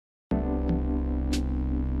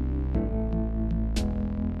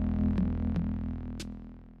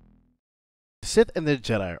Sith and the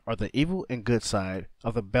Jedi are the evil and good side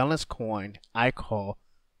of the balanced coin I call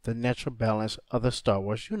the natural balance of the Star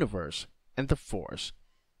Wars universe and the Force.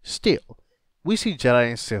 Still, we see Jedi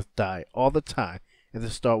and Sith die all the time in the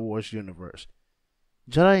Star Wars universe.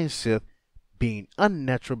 Jedi and Sith being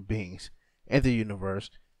unnatural beings in the universe,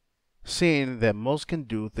 seeing that most can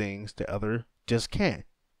do things that others just can't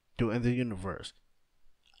do in the universe.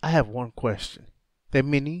 I have one question that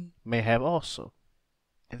many may have also,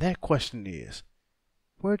 and that question is,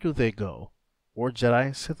 where do they go, or Jedi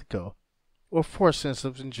and Sith go, or Force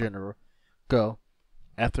sensitives in general go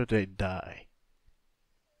after they die?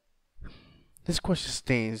 This question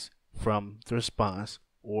stems from the response,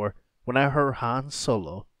 or when I heard Han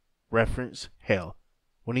Solo reference hell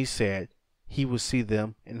when he said he would see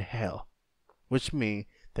them in hell, which means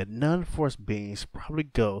that non-Force beings probably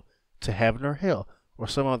go to heaven or hell or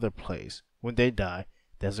some other place when they die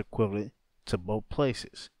that's equivalent to both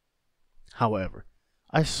places. However,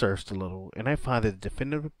 I searched a little and I found the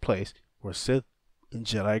definitive place where Sith and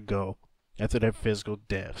Jedi go after their physical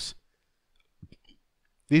deaths.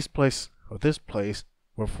 This place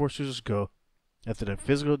where Force users go after their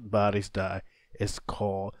physical bodies die is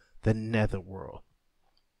called the Netherworld.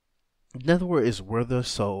 The Netherworld is where the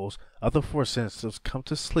souls of the Force sensitives come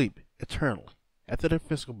to sleep eternally after their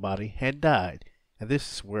physical body had died, and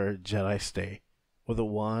this is where Jedi stay, or the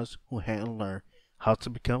ones who hadn't learned how to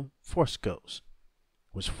become Force ghosts,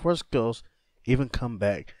 which Force ghosts even come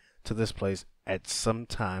back to this place at some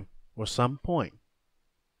time or some point.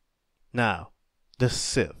 Now, the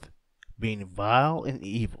Sith, being vile and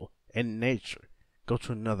evil in nature, go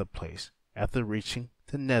to another place after reaching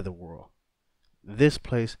the Netherworld. This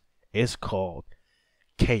place is called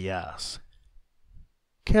Chaos.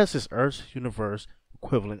 Chaos is Earth's universe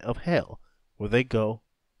equivalent of hell, where they go,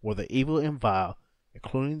 where the evil and vile,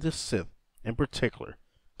 including the Sith in particular,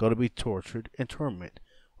 go to be tortured and tormented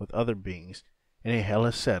with other beings in a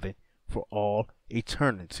hellish setting for all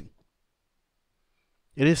eternity.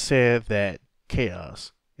 It is said that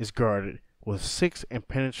Chaos is guarded with 6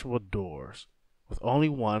 impenetrable doors, with only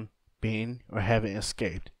one being or having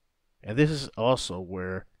escaped, and this is also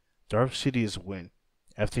where Darth Sidious went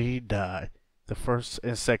after he died the first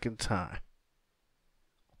and second time.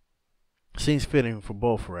 Seems fitting for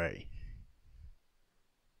both, right?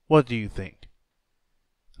 What do you think?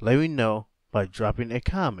 Let me know by dropping a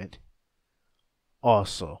comment.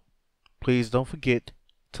 Also, please don't forget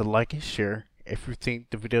to like and share if you think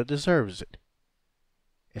the video deserves it.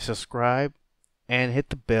 And subscribe and hit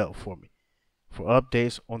the bell for me for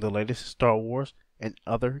updates on the latest Star Wars and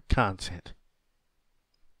other content.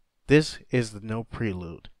 This is the No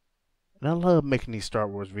Prelude, and I love making these Star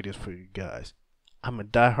Wars videos for you guys. I'm a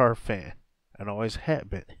die-hard fan, and always have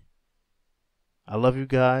been. I love you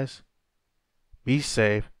guys. Be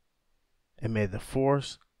safe, and may the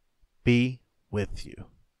Force be with you.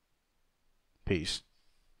 Peace.